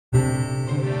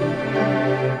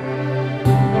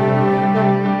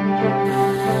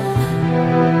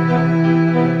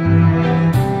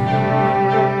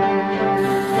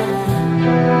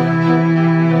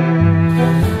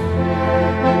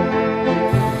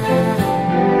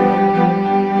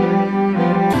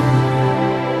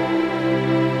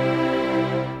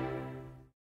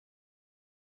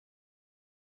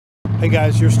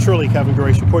guys, yours truly, Kevin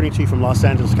Grace, reporting to you from Los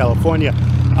Angeles, California.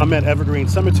 I'm at Evergreen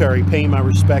Cemetery paying my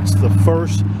respects to the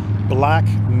first black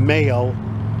male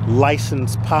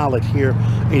licensed pilot here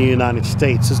in the United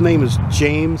States. His name is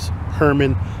James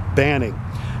Herman Banning.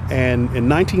 And in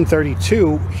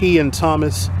 1932, he and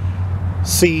Thomas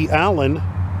C. Allen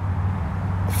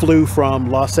flew from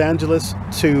Los Angeles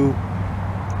to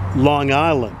Long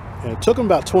Island. And it took them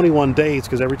about 21 days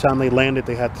because every time they landed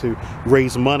they had to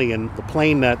raise money, and the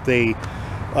plane that they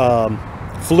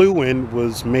flew in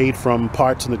was made from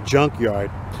parts in the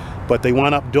junkyard, but they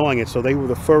wound up doing it. So they were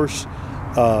the first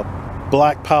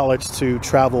black pilots to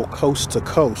travel coast to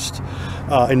coast.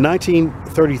 In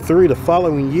 1933, the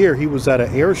following year, he was at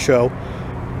an air show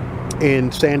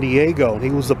in San Diego, and he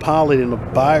was the pilot in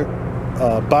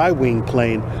a bi-wing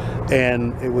plane,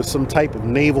 and it was some type of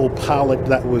naval pilot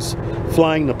that was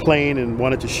flying the plane and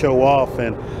wanted to show off,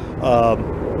 and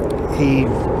he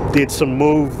did some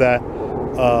move that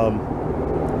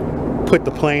put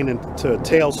the plane into a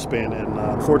tailspin, and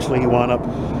unfortunately he wound up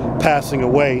passing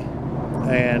away,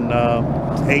 and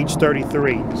age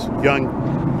 33,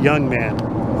 young man.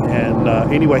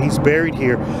 And anyway, he's buried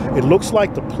here. It looks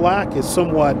like the plaque is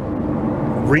somewhat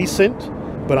recent,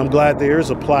 but I'm glad there is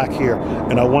a plaque here,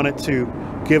 and I wanted to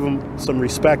give him some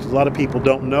respect. A lot of people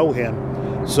don't know him,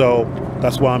 so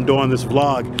that's why I'm doing this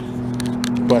vlog.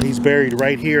 But he's buried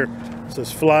right here. It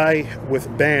says "Fly with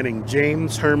Banning,"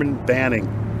 James Herman Banning,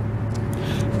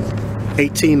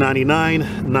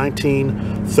 1899,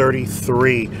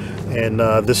 1933. And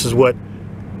this is what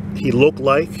he looked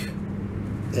like,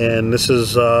 and this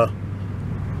is the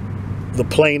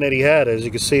plane that he had. As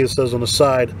you can see, it says on the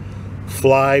side,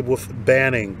 "Fly with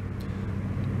Banning."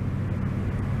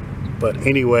 But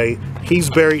anyway, he's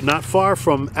buried not far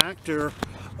from actor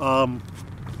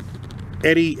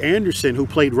Eddie Anderson, who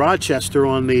played Rochester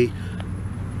on the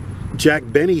Jack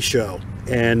Benny show.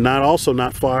 And also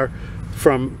not far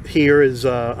from here is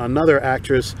another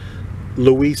actress,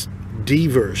 Louise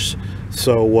Devers.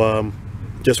 So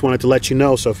just wanted to let you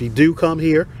know. So if you do come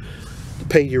here,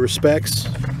 pay your respects,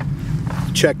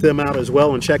 check them out as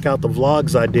well, and check out the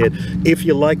vlogs I did. If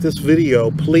you like this video,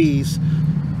 please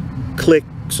click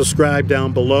subscribe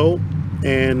down below,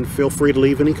 and feel free to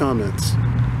leave any comments.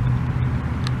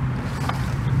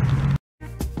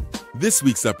 This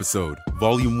week's episode,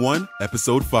 Volume 1,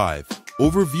 Episode 5,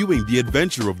 overviewing the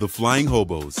adventure of the Flying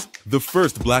Hobos, the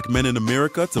first black men in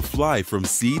America to fly from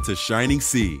sea to shining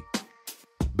sea.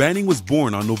 Banning was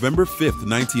born on November 5th,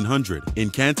 1900, in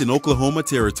Canton, Oklahoma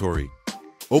Territory.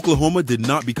 Oklahoma did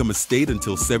not become a state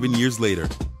until 7 years later.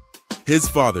 His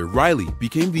father, Riley,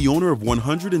 became the owner of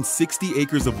 160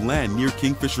 acres of land near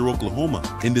Kingfisher, Oklahoma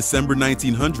in December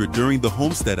 1900 during the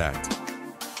Homestead Act.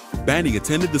 Banning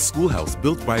attended the schoolhouse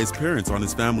built by his parents on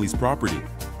his family's property.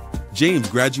 James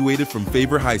graduated from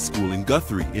Faber High School in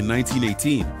Guthrie in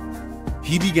 1918.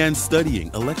 He began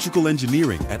studying electrical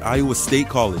engineering at Iowa State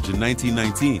College in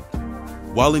 1919.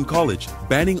 While in college,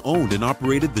 Banning owned and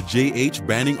operated the J.H.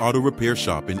 Banning Auto Repair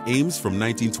Shop in Ames from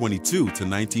 1922 to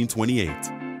 1928.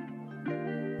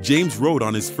 James rode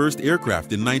on his first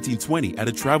aircraft in 1920 at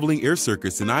a traveling air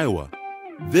circus in Iowa.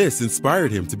 This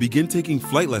inspired him to begin taking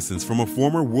flight lessons from a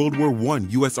former World War I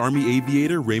U.S. Army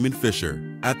aviator, Raymond Fisher,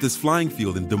 at this flying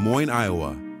field in Des Moines,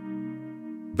 Iowa.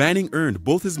 Banning earned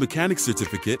both his mechanic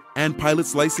certificate and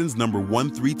pilot's license number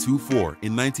 1324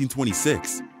 in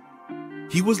 1926.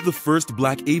 He was the first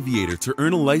black aviator to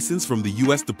earn a license from the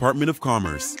U.S. Department of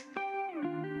Commerce.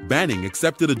 Banning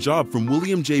accepted a job from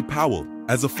William J. Powell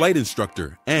as a flight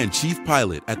instructor and chief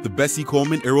pilot at the Bessie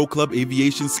Coleman Aero Club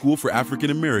Aviation School for African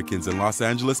Americans in Los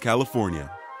Angeles, California.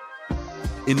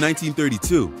 In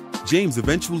 1932, James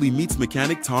eventually meets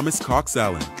mechanic Thomas Cox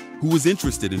Allen, who was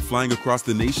interested in flying across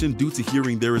the nation due to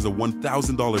hearing there is a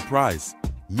 $1,000 prize,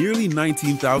 nearly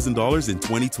 $19,000 in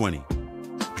 2020.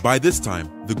 By this time,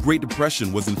 the Great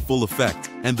Depression was in full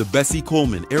effect, and the Bessie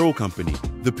Coleman Aero Company,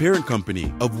 the parent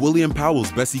company of William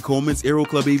Powell's Bessie Coleman's Aero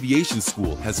Club Aviation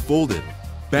School, has folded.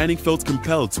 Banning felt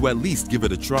compelled to at least give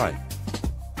it a try.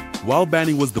 While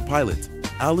Banning was the pilot,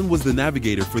 Allen was the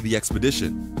navigator for the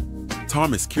expedition.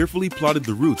 Thomas carefully plotted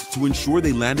the route to ensure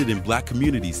they landed in black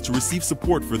communities to receive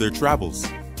support for their travels.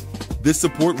 This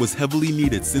support was heavily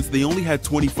needed since they only had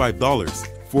 $25,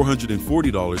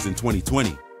 $440 in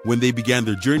 2020. When they began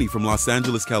their journey from Los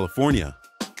Angeles, California.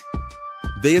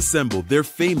 They assembled their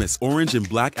famous orange and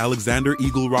black Alexander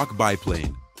Eagle Rock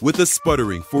biplane with a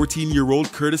sputtering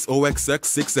 14-year-old Curtiss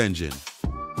OXX-6 engine.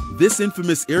 This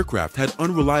infamous aircraft had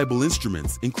unreliable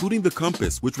instruments, including the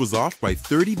compass, which was off by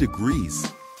 30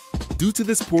 degrees. Due to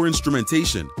this poor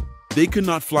instrumentation, they could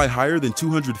not fly higher than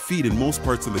 200 feet in most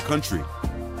parts of the country.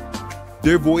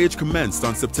 Their voyage commenced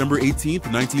on September 18,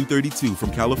 1932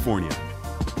 from California.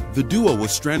 The duo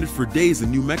was stranded for days in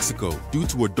New Mexico due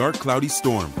to a dark, cloudy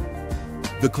storm.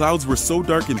 The clouds were so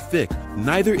dark and thick,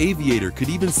 neither aviator could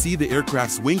even see the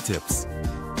aircraft's wingtips.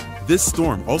 This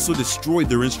storm also destroyed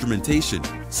their instrumentation,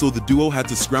 so the duo had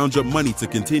to scrounge up money to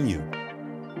continue.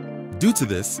 Due to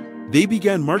this, they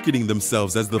began marketing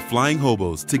themselves as the Flying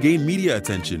Hobos to gain media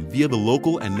attention via the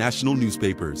local and national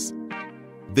newspapers.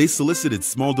 They solicited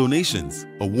small donations,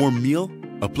 a warm meal,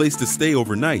 a place to stay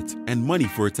overnight, and money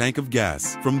for a tank of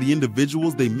gas from the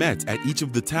individuals they met at each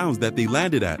of the towns that they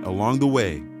landed at along the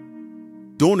way.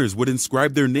 Donors would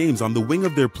inscribe their names on the wing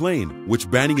of their plane, which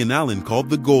Banning and Allen called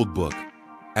the Gold Book.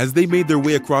 As they made their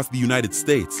way across the United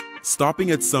States,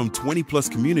 stopping at some 20-plus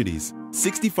communities,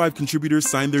 65 contributors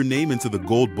signed their name into the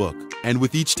Gold Book, and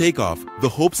with each takeoff, the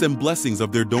hopes and blessings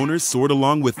of their donors soared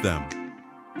along with them.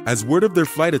 As word of their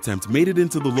flight attempt made it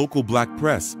into the local black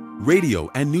press, radio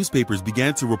and newspapers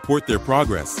began to report their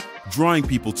progress, drawing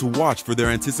people to watch for their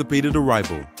anticipated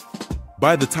arrival.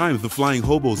 By the time the Flying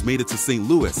Hobos made it to St.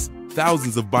 Louis,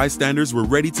 thousands of bystanders were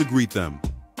ready to greet them.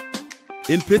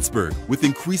 In Pittsburgh, with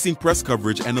increasing press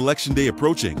coverage and Election Day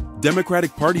approaching,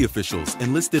 Democratic Party officials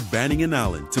enlisted Banning and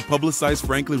Allen to publicize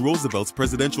Franklin Roosevelt's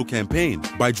presidential campaign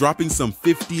by dropping some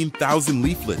 15,000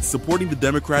 leaflets supporting the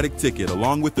Democratic ticket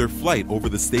along with their flight over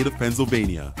the state of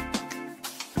Pennsylvania.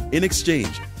 In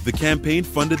exchange, the campaign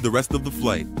funded the rest of the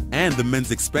flight and the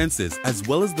men's expenses, as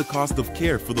well as the cost of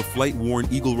care for the flight-worn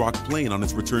Eagle Rock plane on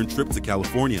its return trip to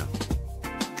California.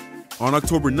 On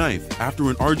October 9th, after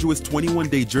an arduous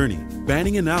 21-day journey,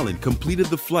 Banning and Allen completed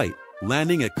the flight,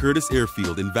 landing at Curtis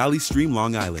Airfield in Valley Stream,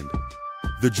 Long Island.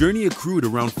 The journey accrued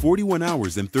around 41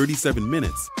 hours and 37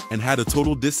 minutes and had a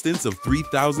total distance of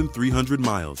 3,300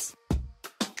 miles.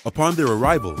 Upon their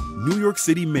arrival, New York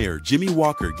City Mayor Jimmy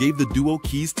Walker gave the duo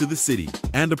keys to the city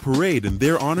and a parade in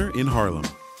their honor in Harlem.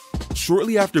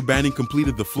 Shortly after Banning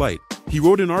completed the flight, he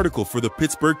wrote an article for the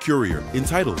Pittsburgh Courier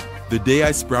entitled "The Day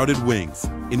I Sprouted Wings,"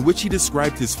 in which he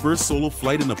described his first solo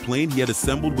flight in a plane he had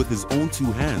assembled with his own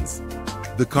two hands.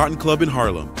 The Cotton Club in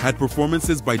Harlem had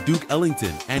performances by Duke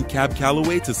Ellington and Cab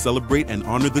Calloway to celebrate and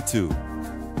honor the two.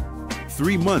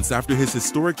 3 months after his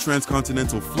historic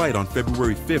transcontinental flight on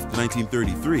February 5,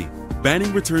 1933,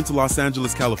 Banning returned to Los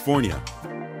Angeles, California.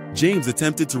 James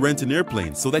attempted to rent an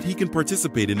airplane so that he can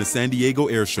participate in the San Diego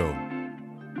Air Show.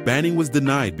 Banning was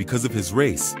denied because of his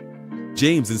race.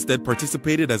 James instead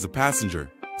participated as a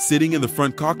passenger, sitting in the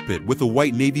front cockpit with a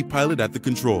white Navy pilot at the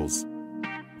controls.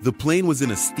 The plane was in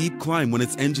a steep climb when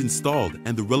its engine stalled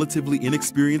and the relatively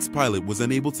inexperienced pilot was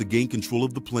unable to gain control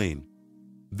of the plane.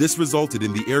 This resulted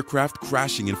in the aircraft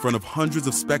crashing in front of hundreds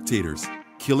of spectators,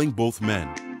 killing both men.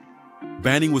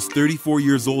 Banning was 34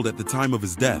 years old at the time of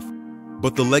his death,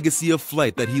 but the legacy of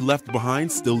flight that he left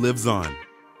behind still lives on.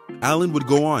 Allen would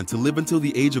go on to live until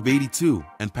the age of 82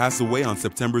 and pass away on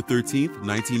September 13,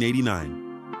 1989.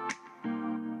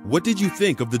 What did you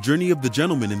think of the journey of the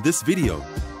gentleman in this video?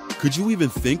 Could you even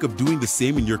think of doing the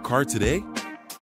same in your car today?